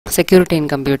security in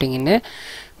computing in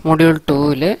module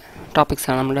 2 topics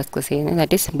we discuss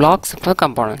that is block cipher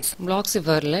components. Block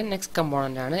cipher next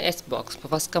component is S box.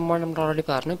 First component already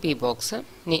P box.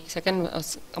 Second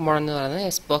component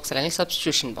is S box and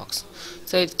substitution box.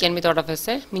 So it can be thought of as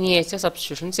a miniature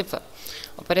substitution cipher.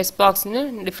 For S box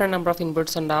different number of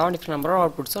inputs and different number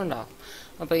of outputs and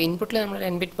input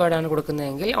n bit word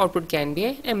output can be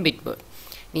a m bit word.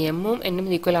 M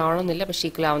and equal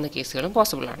equal case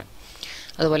possible.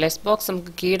 S box we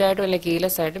keyed and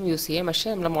keyless item use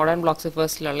modern block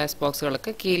ciphers S box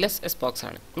keyless S box.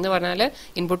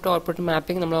 Input to output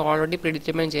mapping we already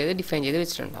predetermined define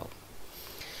S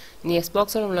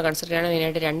box we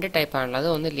consider two types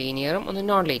linear and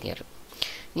non-linear.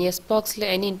 S box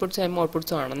any inputs and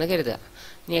outputs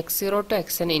x0 to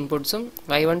xn inputs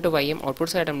y1 to ym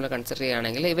outputs item consider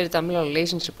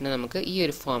relationship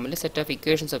formula set of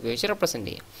equations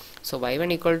represent. So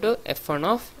y1 equal to f1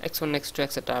 of x1 x2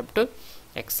 etc up to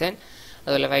xn,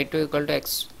 y2 equal to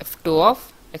f2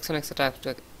 of x1 etc up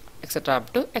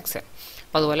to xn.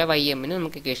 Ym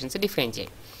equations define.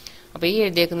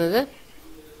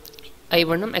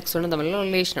 I1 and x1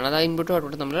 relation, that input to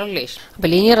output relation.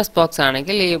 Linear S box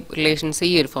relations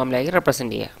form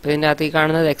represent.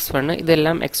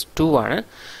 X1 x2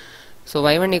 so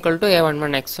y1 equal to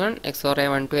a11 x1, xor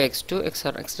a12 x2,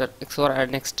 xor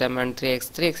next term and 3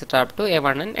 x3 etc up to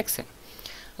a1 and xn.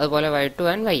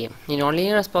 y2 and ym. In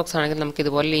non-linear S box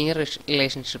linear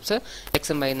relationships x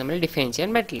and y define.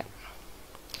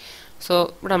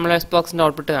 So, S box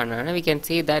output we can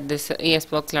see that this S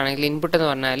box input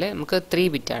is 3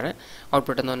 bit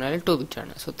output is 2 bit.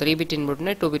 So 3 bit input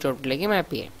and 2 bit output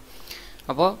map.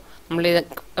 Now, we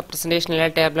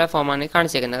presentation table form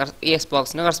S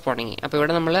box corresponding.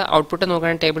 Now, output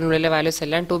table values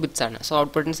 2 bits. So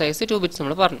output size 2 bits.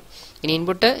 In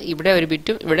input is 1 bit,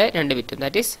 2 bit,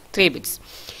 that is 3 bits.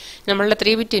 Now,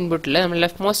 3 bit input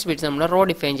leftmost bits row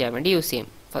define use.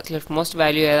 Leftmost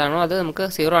value is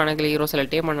 0 0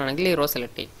 select 1 0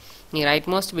 select.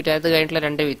 Rightmost bit is 2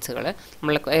 bits.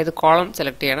 Column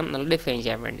select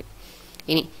define.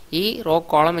 This row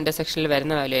column intersection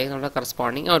value is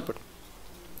corresponding output.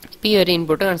 P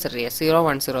input consider 0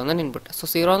 1 0 input. So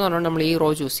 0 we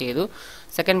row choose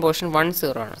second portion 1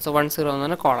 0. So 1 0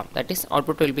 is a column, that is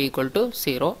output will be equal to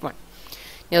 0 1.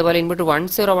 Input 1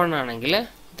 0 1 is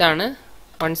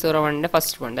 1 0 1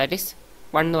 first one, that is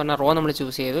 1 row we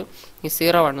choose 0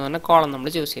 1 column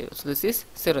we choose. So this is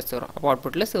 0 0.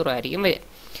 Output is 0.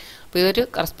 This is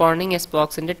corresponding S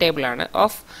box in the table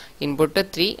of input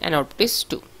 3 and output is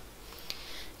 2.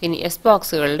 In S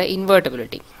box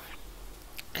invertibility.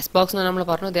 S box there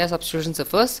are substitution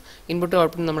ciphers. Input to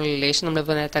output relation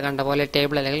table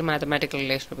mathematical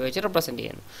relation represent.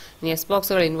 In S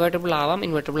box invertible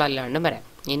invertible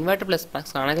invertible S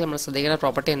box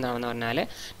property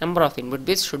number of input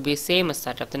bits should be same as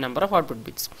that of the number of output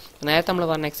bits.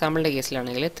 Example case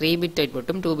 3 bit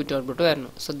output 2 bit output.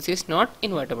 So this is not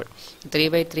invertible. 3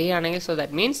 by 3 so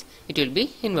that means it will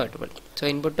be invertible. So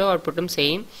input to output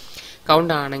same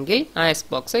count S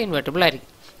box invertible.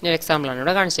 Example one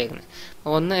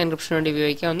encryption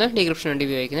view decryption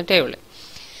view table.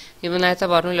 Even as a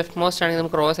leftmost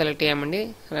row select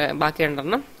back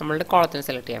column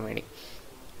select.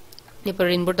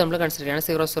 Input consider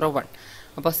 0 0 1.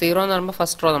 0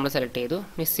 first row select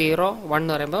 0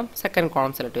 1 second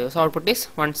column select. So output is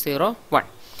 1 0 1.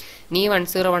 1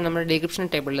 0 1 decryption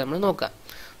table.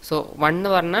 So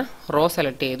 1 row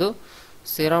select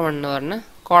 0 1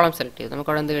 column select.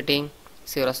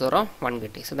 0 0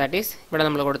 1 so that is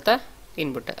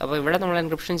input.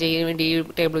 Encryption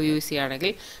table use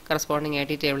corresponding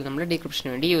IT table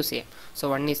decryption use. So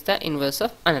 1 is the inverse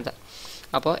of another.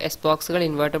 S box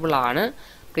invertible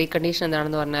precondition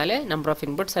number of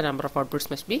inputs and number of outputs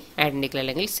must be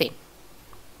identical same.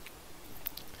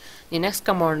 The next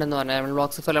command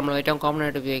block cipher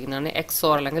component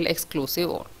XOR exclusive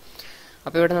OR.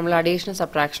 Addition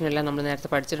subtraction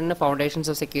foundations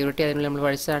of security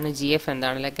GF and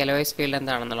Galois field and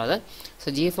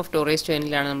so GF of 2 raised to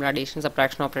n addition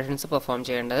subtraction operations perform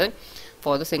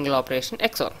for the single operation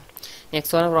XOR.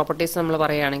 XOR properties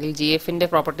GF in the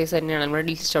properties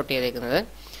list out.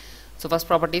 So first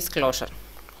property is closure.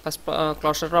 First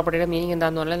closure property meaning two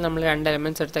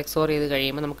elements XOR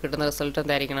the result of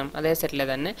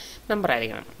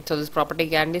number. So this property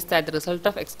guarantees that the result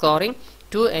of XORing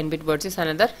 2 n bit words is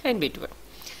another n bit word.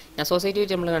 Associative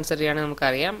consider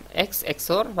x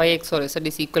XOR y XOR is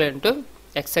equivalent to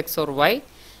x XOR y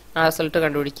result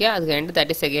that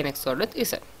is again XOR with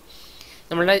Z.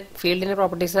 Field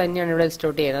properties are list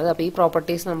out.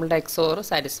 Properties XOR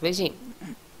satisfy.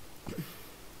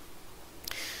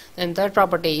 Then third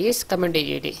property is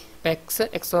commutativity. X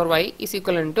XOR y is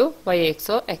equivalent to y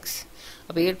XOR x.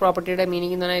 അപ്പോൾ ഈ പ്രോപ്പർട്ടിയുടെ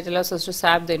meaning എന്ന് പറഞ്ഞാൽ it allows us to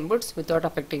swap the inputs without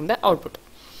affecting the output.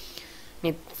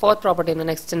 ഇനി fourth property in the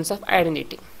extents of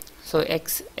identity. So x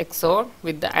XOR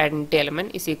with the identity element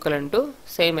is equivalent to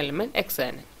same element x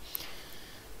തന്നെ.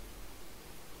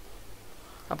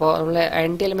 അപ്പോൾ നമ്മൾ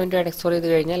identity എലമെൻറ്റുമായിട്ട് XOR ചെയ്ത്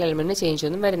കഴിഞ്ഞാൽ എലമെൻറ്റിന് change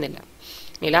ഒന്നും വരുന്നില്ല.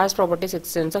 ഈ last property is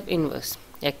extends of inverse.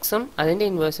 എക്സും അതിൻ്റെ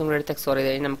ഇൻവേഴ്സും കൂടെ എടുത്ത് എക്സോർ ചെയ്ത്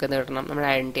കഴിഞ്ഞാൽ നമുക്ക് എന്ത് കിട്ടണം? നമ്മുടെ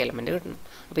ഐഡന്റിറ്റി എലമെൻറ്റ് കിട്ടണം.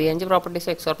 അപ്പോൾ ഈ 5 പ്രോപ്പർട്ടീസ്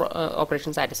എക്സോർ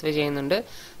ഓപ്പറേഷൻ സാറ്റിസ്ഫൈ ചെയ്യുന്നുണ്ട്.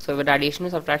 സോ ഇവിടെ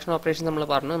അഡീഷനും സബ്ട്രാക്ഷൻ ഓപ്പറേഷൻ നമ്മൾ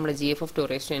പറഞ്ഞു നമ്മുടെ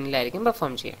GF(2)n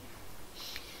പെർഫോം ചെയ്യാം.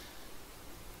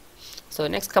 So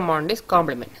next command is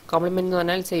complement. Complement എന്ന്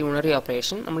പറഞ്ഞാൽ ഇറ്റ്സ് എ യൂണറി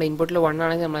ഓപ്പറേഷൻ. നമ്മൾ ഇൻപുട്ടിൽ 1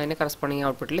 ആണെങ്കിൽ നമ്മൾ അതിനെ കറസ്പോണ്ടിങ്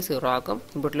ഔട്ട്പുട്ടിൽ 0 ആക്കും.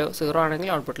 ഇൻപുട്ടിൽ 0 ആണെങ്കിൽ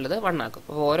ഔട്ട്പുട്ടിൽ അത് 1 ആക്കും.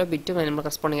 അപ്പോൾ ഓരോ ബിറ്റും നമ്മൾ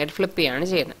കറസ്പോണ്ടിങ് ആയിട്ട് ഫ്ലിപ്പ് ചെയ്യാണ്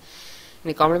ചെയ്യുന്നത്.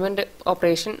 ഇനി കോംപ്ലിമെന്റ്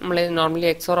ഓപ്പറേഷൻ നമ്മൾ നോർമലി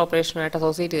എക്സോർ ഓപ്പറേഷനായിട്ട്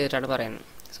അസോസിയേറ്റ് ചെയ്തിട്ടാണ് പറയുന്നത്.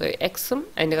 സോ എക്സും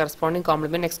അതിൻ്റെ കറസ്പോണ്ടിങ്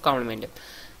കോംപ്ലിമെന്റ് എക്സ് കോംപ്ലിമെന്റും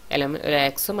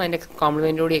എക്സും അതിൻ്റെ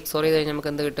കോംപ്ലിമെന്റ് കൂടി എക്സോർ ചെയ്ത് കഴിഞ്ഞാൽ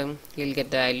നമുക്ക് എന്ത് കിട്ടും? Will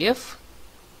get the value of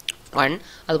 1.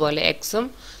 അതുപോലെ എക്സും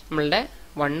നമ്മളുടെ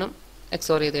 1ഉം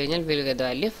എക്സോർ ചെയ്ത് കഴിഞ്ഞാൽ will get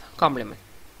the value of complement.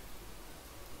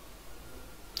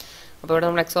 അപ്പോൾ ഇവിടെ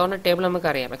നമ്മൾ എക്സോറിൻ്റെ ടേബിൾ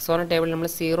നമുക്കറിയാം. എക്സോറിൻ്റെ ടേബിൾ നമ്മൾ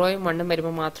 0ഉം 1ഉം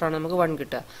വരുമ്പോൾ മാത്രമാണ് നമുക്ക് 1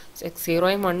 കിട്ടുക.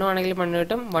 0ഉം 1ഉം ആണെങ്കിലും 1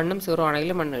 കിട്ടും, 1ഉം 0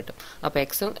 ആണെങ്കിലും 1 കിട്ടും. അപ്പോൾ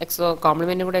എക്സും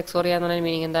കോംപ്ലിമെൻറ്റും കൂടെ എക്സോർ ചെയ്യാന്ന് പറഞ്ഞാൽ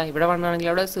മീനിങ് എന്താ? ഇവിടെ 1 ആണെങ്കിൽ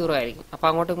അവിടെ 0 ആയിരിക്കും. അപ്പോൾ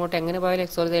അങ്ങോട്ടും ഇങ്ങോട്ടും എങ്ങനെ പോയാലും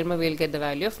എക്സോർ ചെയ്ത് കഴിയുമ്പോൾ will get the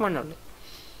value of 1 ഉള്ളൂ.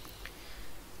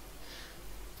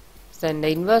 Then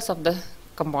the inverse of the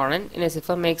component in a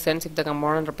cipher makes sense if the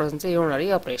component represents a unary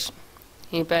operation.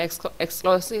 ഇപ്പോൾ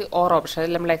എക്സ്ക്ലൂസീവ് ഓർ ഓപ്പറേഷൻ,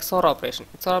 അതിൽ നമ്മൾ എക്സോർ ഓപ്പറേഷൻ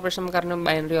നമുക്കറിയാം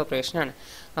ബൈനറി ഓപ്പറേഷനാണ്.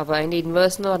 അപ്പോൾ അതിൻ്റെ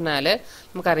ഇൻവേഴ്സ് എന്ന് പറഞ്ഞാൽ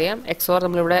നമുക്കറിയാം എക്സോർ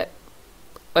നമ്മളിവിടെ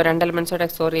 2 എലമെൻറ്റ്സോട്ട്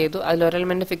എക്സോർ ചെയ്തു. അതിലൊരു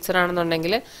എലമെൻറ്റ് ഫിക്സഡ്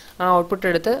ആണെന്നുണ്ടെങ്കിൽ ആ ഔട്ട്പുട്ട്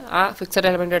എടുത്ത് ആ ഫിക്സഡ്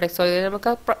എലമെൻറ്റോട്ട് എക്സോർ ചെയ്ത്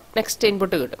നമുക്ക് നെക്സ്റ്റ്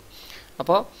ഇൻപുട്ട് കിട്ടും.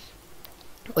 അപ്പോൾ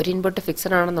ഒരു ഇൻപുട്ട്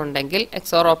ഫിക്സഡ് ആണെന്നുണ്ടെങ്കിൽ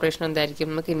എക്സോർ ഓപ്പറേഷൻ എന്തായിരിക്കും?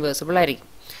 നമുക്ക് ഇൻവേഴ്സിബിൾ ആയിരിക്കും.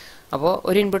 അപ്പോൾ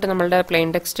ഒരു ഇൻപുട്ട് നമ്മളുടെ പ്ലെയിൻ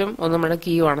ടെക്സ്റ്റും ഒന്ന് നമ്മുടെ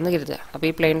കീയും ആണെന്ന് കരുതുക. അപ്പോൾ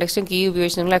ഈ പ്ലെയിൻ ടെക്സ്റ്റും കീ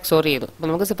ഉപയോഗിച്ച് നിങ്ങൾ എക്സോർ ചെയ്തു. അപ്പോൾ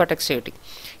നമുക്ക് സിപ്പർ ടെക്സ്റ്റ് കിട്ടി.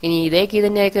 ഇനി ഇതേ കീ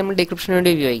തന്നെയായിരിക്കും നമ്മൾ ഡീക്രിപ്ഷന്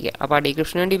വേണ്ടി ഉപയോഗിക്കുക. അപ്പോൾ ആ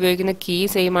ഡീക്രിപ്ഷന് വേണ്ടി ഉപയോഗിക്കുന്ന കീ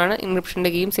സെയിം ആണ്, ഇൻക്രിപ്ഷൻ്റെ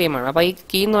കീയും സെയിം ആണ്. അപ്പോൾ ഈ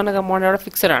കീ എന്ന് പറഞ്ഞ കമ്പോണന്റ് അവിടെ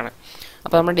ഫിക്സഡ് ആണ്.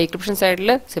 അപ്പോൾ നമ്മൾ ഡീക്രിപ്ഷൻ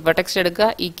സൈഡിൽ സിപ്പർ ടെക്സ്റ്റ് എടുക്കുക,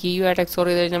 ഈ കീയുമായിട്ട് എക്സോർ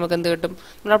ചെയ്ത് കഴിഞ്ഞാൽ നമുക്ക് എന്ത് കിട്ടും?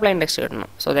 നമ്മുടെ പ്ലെയിൻ ടെക്സ്റ്റ്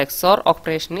കിട്ടണം. So the XOR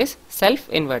operation is self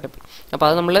invertible. അപ്പോൾ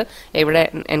അത് നമ്മൾ ഇവിടെ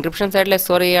എൻക്രിപ്ഷൻ സൈഡിൽ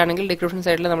എക്സോർ ചെയ്യുകയാണെങ്കിൽ ഡീക്രിപ്ഷൻ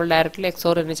സൈഡിൽ നമ്മൾ ഡയറക്റ്റ്ലി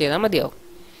എക്സോർ തന്നെ ചെയ്താൽ മതിയാവും.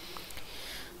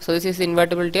 So this is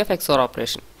ഇൻവേർട്ടിബിലിറ്റി of XOR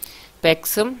operation. ഇപ്പോൾ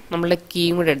എക്സും നമ്മളുടെ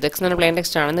കീയും കൂടെ എടുത്ത്, എക്സ് എന്ന് പറഞ്ഞാൽ പ്ലെയിൻ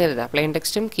ടെക്സ്റ്റ് ആണെന്ന് കരുതുക. പ്ലെയിൻ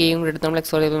ടെക്സ്റ്റും കീയും കൂടെ എടുത്ത് നമ്മൾ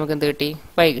എക്സോർ ചെയ്തപ്പോൾ നമുക്ക് എന്ത് കിട്ടി?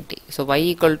 വൈ കിട്ടി. So Y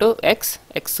equal to X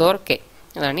XOR K,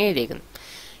 അതാണ് എഴുതിയിരിക്കുന്നത്.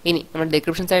 ഇനി നമ്മൾ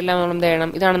ഡിക്രിപ്ഷൻ സൈഡിലാണ് നമ്മൾ എന്ത്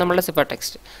ചെയ്യണം? ഇതാണ് നമ്മുടെ സിപ്പർ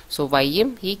ടെക്സ്റ്റ്. സോ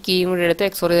വൈയും ഈ കീയും കൂടെ എടുത്ത്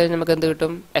എക്സോർ ചെയ്താൽ നമുക്ക് എന്ത്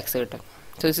കിട്ടും? എക്സ് കിട്ടും.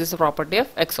 So this is A property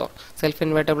of XOR. Self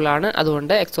invertible ആണ്.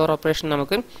 അതുകൊണ്ട് എക്സോർ ഓപ്പറേഷൻ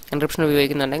നമുക്ക് എൻക്രിപ്ഷൻ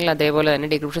ഉപയോഗിക്കുന്നുണ്ടെങ്കിൽ അതേപോലെ തന്നെ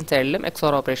ഡിക്രിപ്ഷൻ സൈഡിലും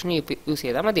എക്സോർ ഓപ്പറേഷൻ യൂസ്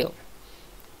ചെയ്താൽ മതിയാവും.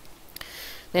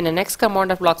 Then the next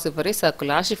component of block cipher is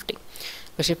circular shifting.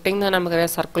 ഇപ്പോൾ ഷിഫ്റ്റിംഗ് എന്ന് പറഞ്ഞാൽ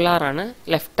നമുക്കറിയാം സർക്കുലർ ആണ്,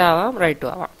 ലെഫ്റ്റ് ആവാം റൈറ്റും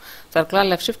ആവാം. സർക്കുലർ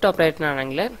ലെഫ്റ്റ് ഷിഫ്റ്റ് ഓപ്പറേറ്റർ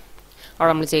ആണെങ്കിൽ അവിടെ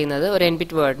നമ്മൾ ചെയ്യുന്നത് ഒരു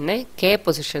n-bit വേർഡിനെ k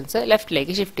പൊസിഷൻസ്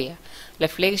ലെഫ്റ്റിലേക്ക് ഷിഫ്റ്റ് ചെയ്യുക.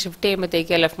 ലെഫ്റ്റിലേക്ക് ഷിഫ്റ്റ്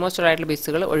ചെയ്യുമ്പോഴത്തേക്ക് ലെഫ്റ്റ് മോസ്റ്റ് ആയിട്ടുള്ള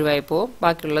ബിറ്റ്സുകൾ ഒഴിവായി പോകും,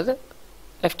 ബാക്കിയുള്ളത്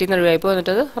ലെഫ്റ്റിൽ നിന്ന് ഒഴിവായി പോകും,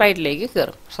 എന്നിട്ട് അത് റൈറ്റിലേക്ക്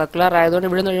കയറും. സർക്കുലർ ആയതുകൊണ്ട്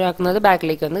ഇവിടെ നിന്ന് ഒഴിവാക്കുന്നത്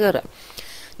ബാക്കിലേക്ക് വന്ന് കയറുക.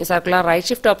 ഈ സർക്കുലർ റൈറ്റ്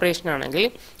ഷിഫ്റ്റ് ഓപ്പറേഷൻ ആണെങ്കിൽ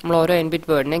നമ്മൾ ഓരോ n-bit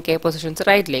വേർഡിനെ k പൊസിഷൻസ്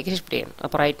റൈറ്റിലേക്ക് ഷിഫ്റ്റ് ചെയ്യണം.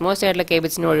 അപ്പോൾ റൈറ്റ് മോസ്റ്റ് ആയിട്ടുള്ള k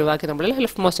ബിറ്റ്സിനെ ഒഴിവാക്കി നമ്മൾ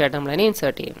ലെഫ്റ്റ് മോസ്റ്റ് ആയിട്ട് നമ്മൾ അതിനെ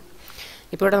ഇൻസേർട്ട് ചെയ്യണം.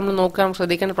 ഇപ്പോൾ ഇവിടെ നമ്മൾ നോക്കാൻ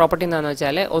ശ്രദ്ധിക്കേണ്ട പ്രോപ്പർട്ടി എന്താണെന്ന്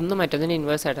വെച്ചാൽ ഒന്ന് മറ്റൊന്നിന്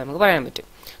ഇൻവേഴ്സ് ആയിട്ട് നമുക്ക് പറയാൻ പറ്റും.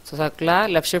 So circular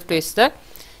left shift is the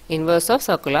inverse of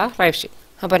circular right shift.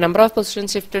 അപ്പോൾ നമ്പർ ഓഫ് പൊസിഷൻ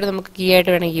ഷിഫ്റ്റഡ് നമുക്ക് കീ ആയിട്ട്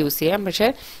വേണമെങ്കിൽ യൂസ് ചെയ്യാം. പക്ഷേ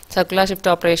circular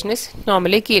shift operation is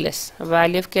normally keyless.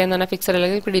 Value of K എന്ന് പറഞ്ഞാൽ ഫിക്സഡ്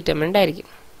അല്ലെങ്കിൽ പ്രിഡിറ്റർമിൻഡ് ആയിരിക്കും.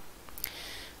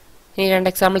 ഇനി 2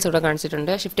 എക്സാമ്പിൾസ് ഇവിടെ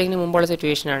കാണിച്ചിട്ടുണ്ട്. ഷിഫ്റ്റിങ്ങിന് മുമ്പുള്ള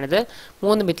സിറ്റുവേഷൻ ആണിത്.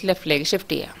 3 ബിറ്റ് ലെഫ്റ്റിലേക്ക്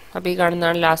ഷിഫ്റ്റ് ചെയ്യാം. അപ്പോൾ ഈ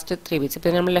കാണുന്നതാണ് ലാസ്റ്റ് 3 ബിറ്റ്സ്.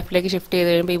 ഇപ്പോൾ നമ്മൾ ലെഫ്റ്റിലേക്ക് ഷിഫ്റ്റ് ചെയ്ത്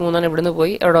കഴിയുമ്പോൾ ഈ 3 ഇവിടുന്ന്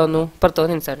പോയി എവിടെ വന്നു? പുറത്ത്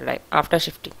വന്ന് ഇൻസേർട്ടഡ് ആയി after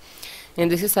shifting.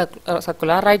 This is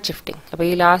circular right shifting. അപ്പോൾ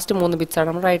ഈ ലാസ്റ്റ് 3 ബിറ്റ്സ് ആണ്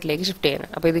നമ്മൾ റൈറ്റിലേക്ക് ഷിഫ്റ്റ്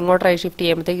ചെയ്യുന്നത്. അപ്പോൾ ഇത് ഇങ്ങോട്ട് റൈറ്റ് ഷിഫ്റ്റ്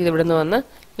ചെയ്യുമ്പോഴത്തേക്ക് ഇത് ഇവിടെ നിന്ന് വന്ന്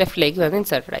ലെഫ്റ്റിലേക്ക് വന്ന്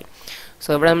ഇൻസേർട്ടഡ് ആയി. സോ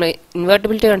ഇവിടെ നമ്മൾ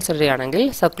ഇൻവേർട്ടിബിലിറ്റി കൺസിഡർ ചെയ്യുകയാണെങ്കിൽ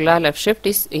circular left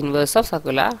shift is inverse of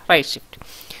circular right shift.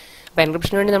 അപ്പോൾ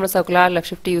എൻക്രിപ്ഷന് വേണ്ടി നമ്മൾ സർക്കുലർ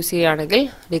ലെഫ്റ്റ് ഷിഫ്റ്റ് യൂസ് ചെയ്യുകയാണെങ്കിൽ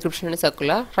ഡീക്രിപ്ഷന് വേണ്ടി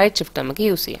സർക്കുലർ റൈറ്റ് ഷിഫ്റ്റ് നമുക്ക്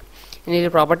യൂസ് ചെയ്യാം. ഇനി ഒരു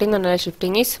പ്രോപ്പർട്ടി എന്ന് പറഞ്ഞാൽ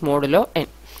ഷിഫ്റ്റിംഗ് ഈസ് മോഡുലോ n.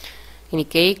 ഇനി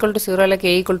k ഈക്വൽ ടു 0 അല്ല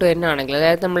k ഈക്വൽ ടു n ആണെങ്കിൽ,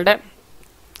 അതായത് നമ്മുടെ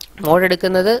മോഡ്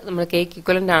എടുക്കുന്നത് നമ്മൾ k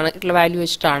ഈക്വലൻ്റ് ആയിട്ടുള്ള വാല്യൂ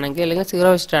വെച്ചിട്ടാണെങ്കിൽ അല്ലെങ്കിൽ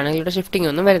 0 വെച്ചിട്ടാണെങ്കിൽ ഇവിടെ ഷിഫ്റ്റിംഗ്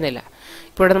ഒന്നും വരുന്നില്ല.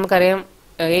 ഇപ്പോൾ ഇവിടെ നമുക്കറിയാം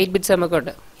 8 ബിറ്റ്സ്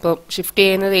നമുക്കുണ്ട്. ഇപ്പോൾ ഷിഫ്റ്റ്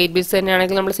ചെയ്യുന്നത് 8 ബിറ്റ്സ്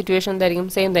തന്നെയാണെങ്കിൽ നമ്മുടെ സിറ്റുവേഷൻ എന്തായിരിക്കും?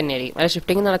 സെയിം തന്നെയായിരിക്കും. അല്ല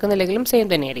ഷിഫ്റ്റിംഗ് നടക്കുന്നില്ലെങ്കിലും സെയിം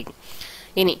തന്നെയായിരിക്കും.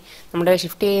 ഇനി നമ്മുടെ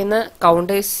ഷിഫ്റ്റ് ചെയ്യുന്ന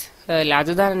count is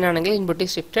larger than n ആണെങ്കിൽ input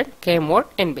is shifted k mode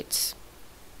n bits.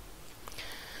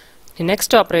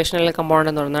 Next ഓപ്പറേഷനിലെ component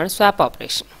എന്ന് പറയുന്നതാണ് സ്വാപ്പ്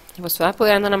ഓപ്പറേഷൻ. അപ്പോൾ സ്വാപ്പ്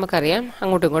ചെയ്യാമെന്ന് നമുക്കറിയാം,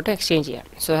 അങ്ങോട്ടും ഇങ്ങോട്ടും എക്സ്ചേഞ്ച് ചെയ്യാം.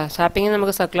 സോ സ്വാപ്പിങ്ങിന്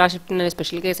നമുക്ക് സർക്കുലർ ഷിഫ്റ്റിന്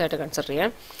സ്പെഷ്യൽ കേസായിട്ട് കൺസിഡർ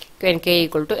ചെയ്യാം. k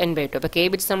equal to n/2. അപ്പോൾ k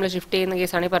ബിറ്റ്സ് നമ്മൾ ഷിഫ്റ്റ് ചെയ്യുന്ന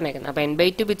കേസാണ് ഈ പറഞ്ഞേക്കുന്നത്. അപ്പോൾ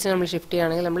n/2 ബിറ്റ്സ് നമ്മൾ ഷിഫ്റ്റ്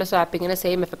ചെയ്യുകയാണെങ്കിൽ നമ്മൾ സ്വാപ്പിങ്ങിന്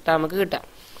സെയിം എഫക്റ്റ് നമുക്ക് കിട്ടാം.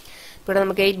 ഇവിടെ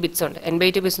നമുക്ക് 8 ബിറ്റ്സ് ഉണ്ട്.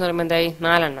 n/2 ബിറ്റ്സ് എന്ന് പറയുമ്പോൾ എന്തായി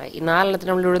 4 എണ്ണമായി. ഈ 4 എണ്ണത്തിന്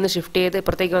നമ്മൾ ഇവിടുന്ന് ഷിഫ്റ്റ് ചെയ്ത്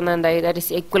ഇപ്പുറത്തേക്ക് വന്നാൽ എന്തായി that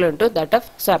is equivalent to that of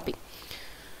swapping.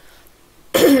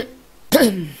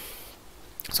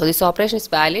 So this operation is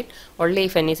valid only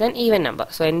if n is an even number.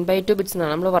 So n/2 bits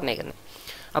എന്നാണ് നമ്മൾ പറഞ്ഞേക്കുന്നത്.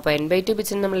 അപ്പോൾ n/2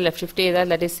 ബിറ്റ്സിന് നമ്മൾ ലെഫ്റ്റ് ഷിഫ്റ്റ് ചെയ്താൽ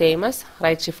that is same as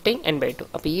right shifting n/2.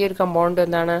 അപ്പോൾ ഈ ഒരു component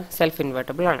എന്താണ് സെൽഫ്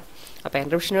ഇൻവേർട്ടബിൾ ആണ്. അപ്പോൾ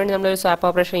എൻക്രിപ്ഷന് വേണ്ടി നമ്മളൊരു സ്വാപ്പ്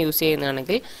ഓപ്പറേഷൻ യൂസ്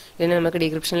ചെയ്യുന്നതാണെങ്കിൽ ഇതിന് നമുക്ക്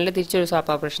ഡീക്രിപ്ഷനിൽ തിരിച്ചൊരു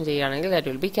സ്വാപ്പ് ഓപ്പറേഷൻ ചെയ്യുകയാണെങ്കിൽ ദാറ്റ്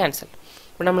വിൽ ബി ക്യാൻസൽ.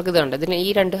 അപ്പോൾ നമുക്ക് ഇതുണ്ട്, ഇതിന് ഈ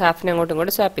 2 ഹാഫിനെ അങ്ങോട്ടും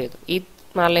ഇങ്ങോട്ട് സ്വാപ്പ് ചെയ്തു. ഈ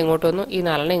 4 ഇങ്ങോട്ട് വന്നു, ഈ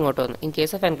 4 ഇങ്ങോട്ട് വന്നു ഇൻ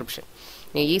കേസ് ഓഫ് എൻക്രിപ്ഷൻ.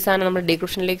 ഈ സാധനം നമ്മൾ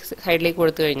ഡീക്രിപ്ഷനിലേക്ക് സൈഡിലേക്ക്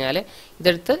കൊടുത്തു കഴിഞ്ഞാൽ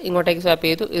ഇതെടുത്ത് ഇങ്ങോട്ടേക്ക് സ്വാപ്പ്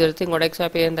ചെയ്തു, ഇതെടുത്ത് ഇങ്ങോട്ടേക്ക്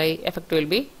സ്വാപ്പ് ചെയ്ത് എന്തായി effect will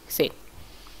be same.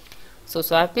 So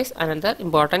swap is another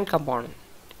important component.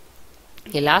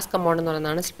 ഈ ലാസ്റ്റ് കമ്പോണൻറ്റ് എന്ന്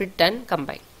പറയുന്നതാണ് split and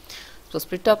combine. So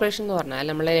split operation എന്ന് പറഞ്ഞാൽ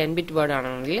നമ്മൾ n ബിറ്റ് വേർഡ്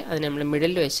ആണെങ്കിൽ അത് നമ്മൾ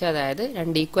മിഡിൽ വെച്ച് അതായത്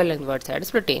 2 ഈക്വൽ ലെങ്ത് വേർഡ്സ് ആയിട്ട്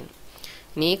സ്പ്ലിറ്റ് ചെയ്യുന്നു.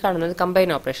 ഇനി ഈ കാണുന്നത് കമ്പൈൻ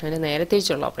ഓപ്പറേഷൻ, അതിന് നേരെ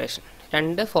തിരിച്ചുള്ള ഓപ്പറേഷൻ.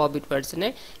 2 4 ബിറ്റ് വേർഡ്സിനെ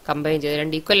കമ്പൈൻ ചെയ്ത്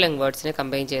 2 ഈക്വൽ ലെങ്ത് വേർഡ്സിനെ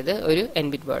കമ്പൈൻ ചെയ്ത് ഒരു n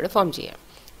ബിറ്റ് വേർഡ് ഫോം ചെയ്യാം.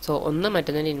 സോ ഒന്ന്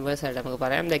മറ്റൊന്നിൻ്റെ ഇൻവേഴ്സ് ആയിട്ട് നമുക്ക്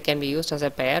പറയാം. The can be used as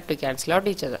A pair to cancel out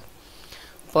each other.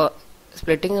 അപ്പോൾ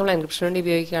സ്പ്ലിറ്റിംഗ് നമ്മൾ എൻക്രിപ്ഷന് വേണ്ടി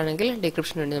ഉപയോഗിക്കുകയാണെങ്കിൽ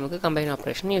ഡീക്രിപ്ഷന് വേണ്ടി നമുക്ക് കമ്പൈൻ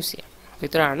ഓപ്പറേഷൻ യൂസ് ചെയ്യാം. അപ്പോൾ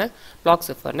ഇത്രയാണ് ബ്ലോക്ക്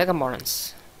സിഫറിൻ്റെ കമ്പോണൻസ്.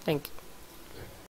 Thank you.